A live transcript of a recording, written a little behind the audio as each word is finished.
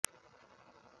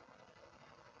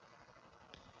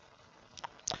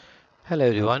Hello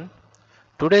everyone.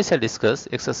 Today I shall discuss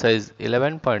exercise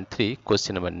 11.3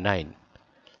 question number 9.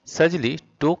 Sajili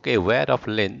took a wire of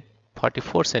length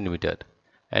 44 cm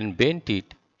and bent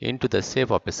it into the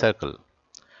shape of a circle.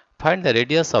 Find the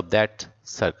radius of that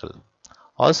circle.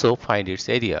 Also find its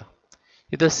area.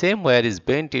 If the same wire is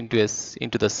bent into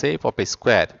the shape of a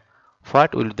square,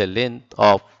 what will be the length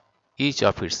of each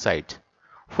of its sides?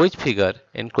 Which figure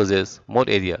encloses more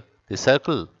area, the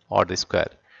circle or the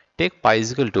square? Take pi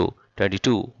is equal to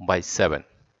 22 by 7.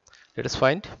 Let us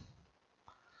find.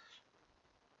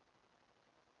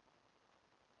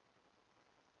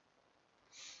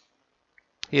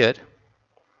 Here,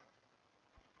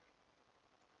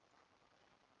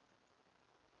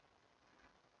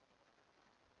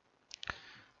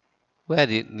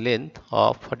 wire length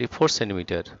of 44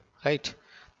 centimeter, right?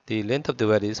 The length of the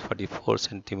wire is 44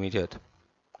 centimeter.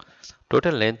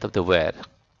 Total length of the wire,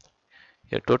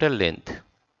 here total length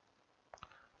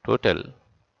of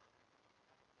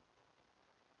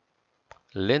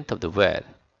the wire,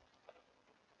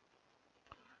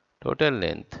 total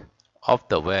length of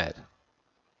the wire,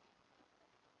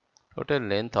 total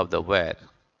length of the wire,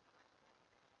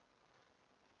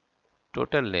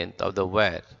 total length of the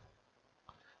wire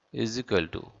is equal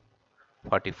to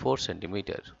 44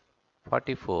 centimeter,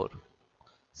 44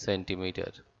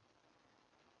 centimeter,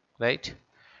 right?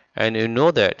 And you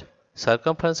know that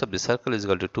circumference of the circle is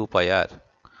equal to 2 pi r.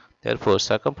 Therefore,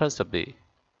 circumference of the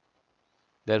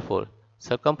circle, therefore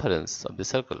circumference of the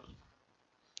circle,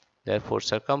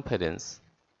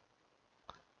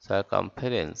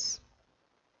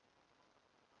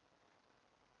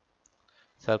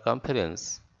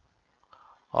 circumference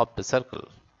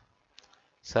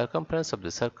of the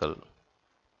circle,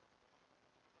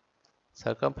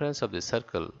 circumference of the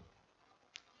circle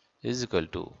is equal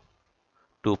to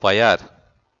 2 pi r,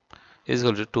 is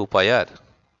equal to 2 pi r,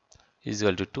 is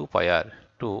equal to 2 pi r,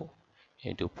 2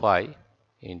 into pi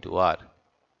into r.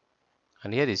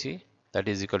 And here you see that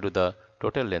is equal to the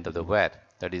total length of the wire,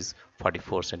 that is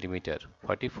 44 centimeter,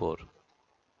 44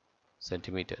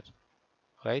 centimeter,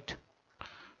 right?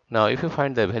 Now if you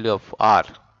find the value of r,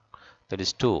 that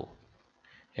is 2,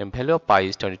 and value of pi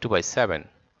is 22 by 7,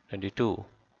 22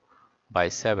 by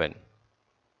 7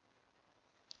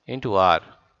 into r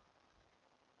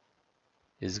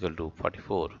is equal to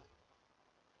 44,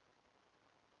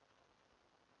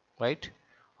 right?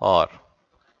 Or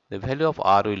the value of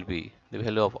r will be,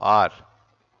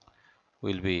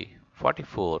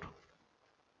 44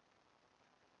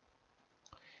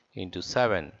 into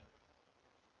 7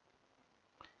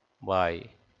 by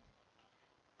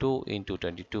 2 into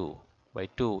 22 by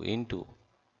 2 into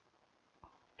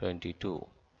 22.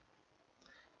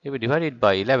 If we divide it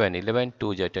by 11, 11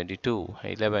 2 is 22,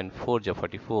 11 4 is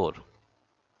 44,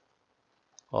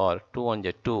 or 2 1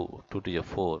 is 2, 2 2 is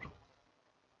 4.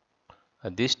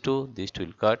 And these two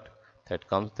will cut. That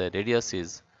comes the radius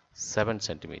is 7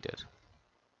 centimeter.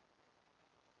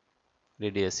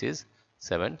 Radius is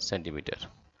 7 centimeter.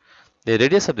 The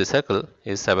radius of the circle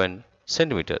is 7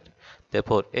 centimeter.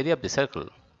 Therefore, area of the circle.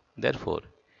 Therefore,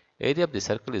 area of the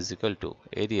circle is equal to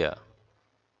area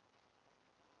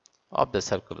of the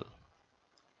circle.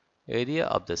 Area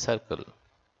of the circle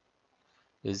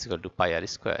is equal to pi r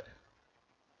square.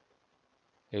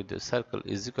 If the circle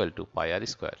is equal to pi r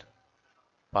square,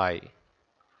 pi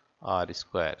r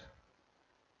square,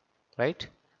 right?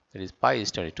 That is pi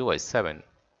is 22 by 7,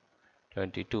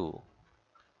 22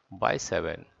 by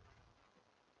 7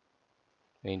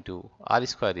 into r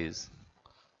square is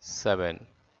 7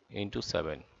 into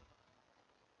 7.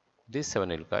 This 7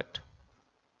 will cut,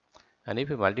 and if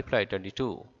we multiply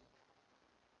 22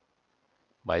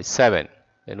 by 7,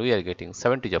 then we are getting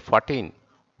 7 to the 14,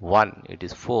 1 it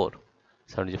is 4,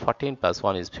 7 to the 14 plus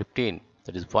 1 is 15,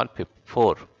 that is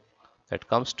 154, that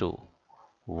comes to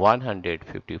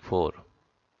 154,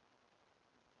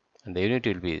 and the unit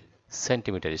will be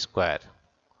centimeter square.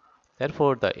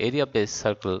 Therefore, the area of the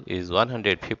circle is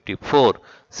 154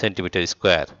 centimeter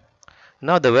square.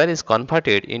 Now the wire is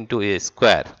converted into a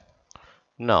square.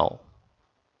 Now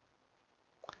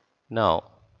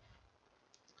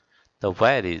the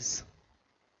wire is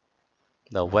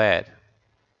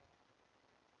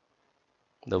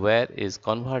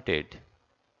converted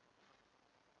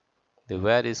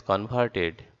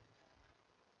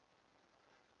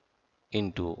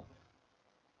into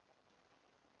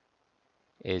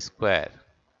a square.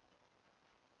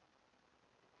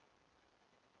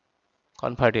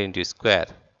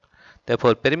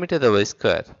 Therefore, perimeter of the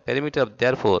square,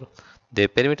 the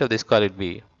perimeter of the square will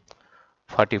be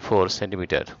 44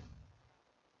 centimeter.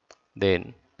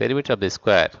 Then perimeter of the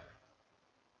square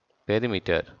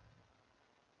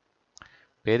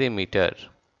perimeter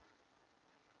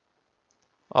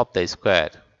of the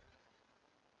square,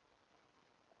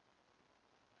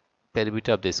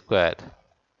 perimeter of the square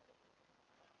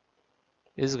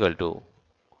is equal to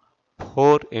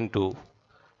 4 into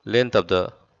length of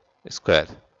the square,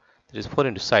 that is 4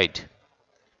 into side,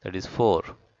 that is 4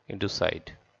 into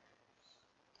side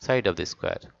of the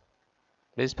square,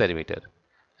 this perimeter,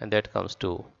 and that comes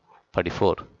to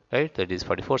 44, right? That is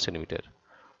 44 centimeter,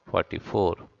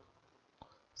 44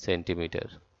 centimeter.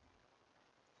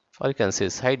 Or you can say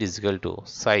side is equal to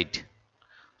side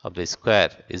of the square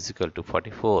is equal to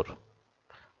 44,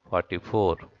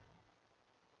 44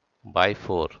 by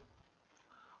 4,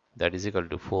 that is equal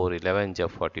to 4, 11 ja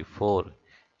 44,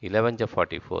 11 ja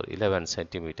 44, 11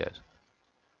 centimeter,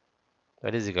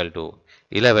 that is equal to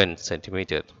 11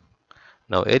 centimeter.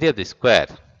 Now area of the square,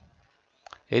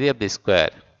 area of the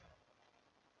square,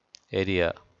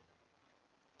 area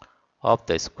of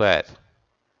the square,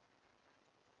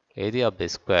 area of the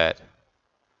square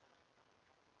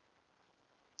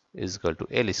is equal to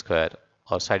L square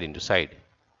or side into side,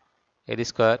 L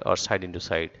square or side into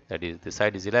side, that is the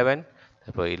side is 11,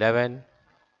 therefore 11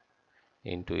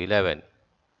 into 11,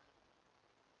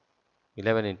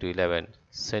 11 into 11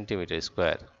 centimeter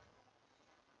square,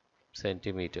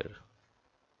 centimeter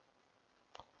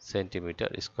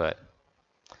square.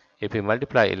 If we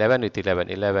multiply 11 with 11,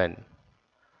 11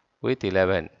 with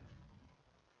 11,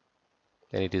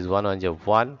 then it is 1 on the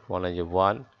 1, 1 on the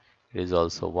 1, it is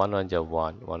also 1 on the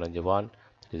 1, 1 on the 1,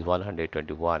 it is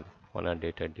 121,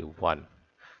 121,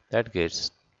 that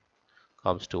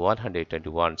comes to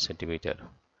 121 centimeter,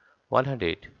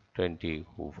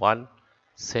 121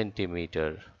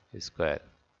 centimeter square,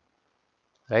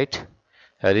 right?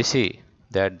 Here you see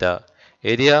that the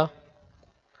area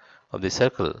of the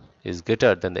circle is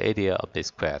greater than the area of the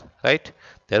square, right?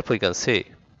 Therefore you can say,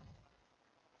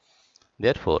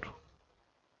 therefore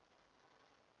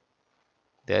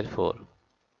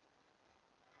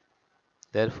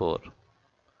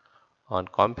on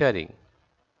comparing,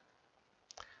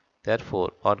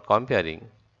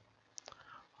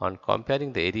 on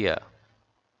comparing the area,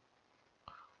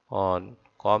 on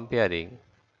comparing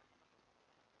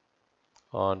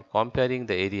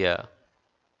the area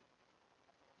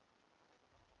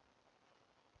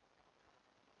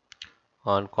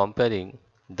on comparing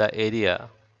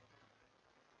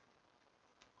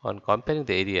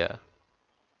the area,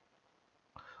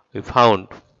 we found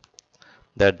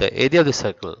that the area of the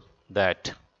circle, the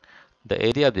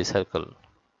area of the circle,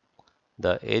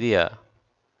 the area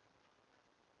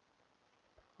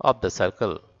of the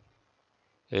circle,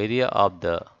 area of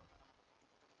the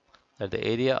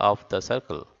area of the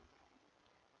circle,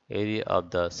 area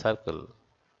of the circle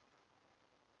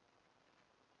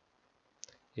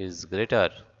is greater,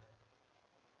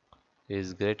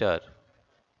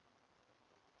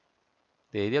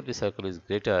 the area of the circle is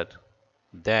greater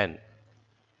than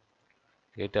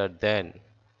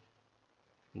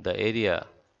the area,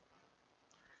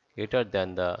 greater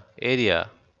than the area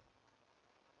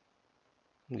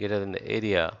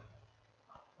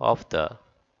of the,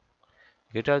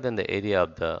 greater than the area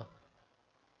of the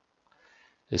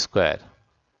square.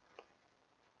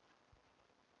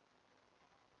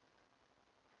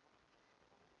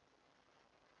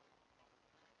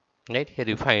 Right, here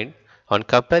we find, on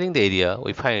comparing the area,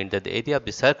 we find that the area of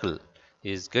the circle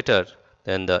is greater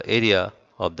than the area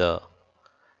of the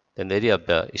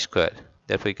square.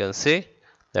 Therefore, we can say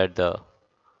that the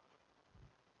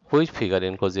which figure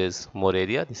encloses more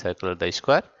area, the circle or the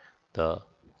square? The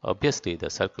obviously the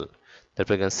circle.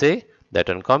 Therefore, we can say that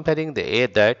on comparing the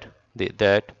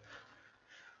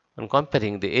on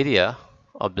comparing the area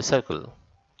of the circle,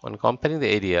 on comparing the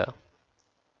area,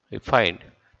 we find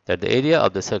that the area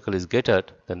of the circle is greater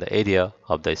than the area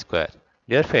of the square.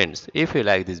 Dear friends, if you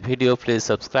like this video, please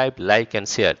subscribe, like and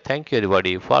share. Thank you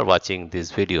everybody for watching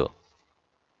this video.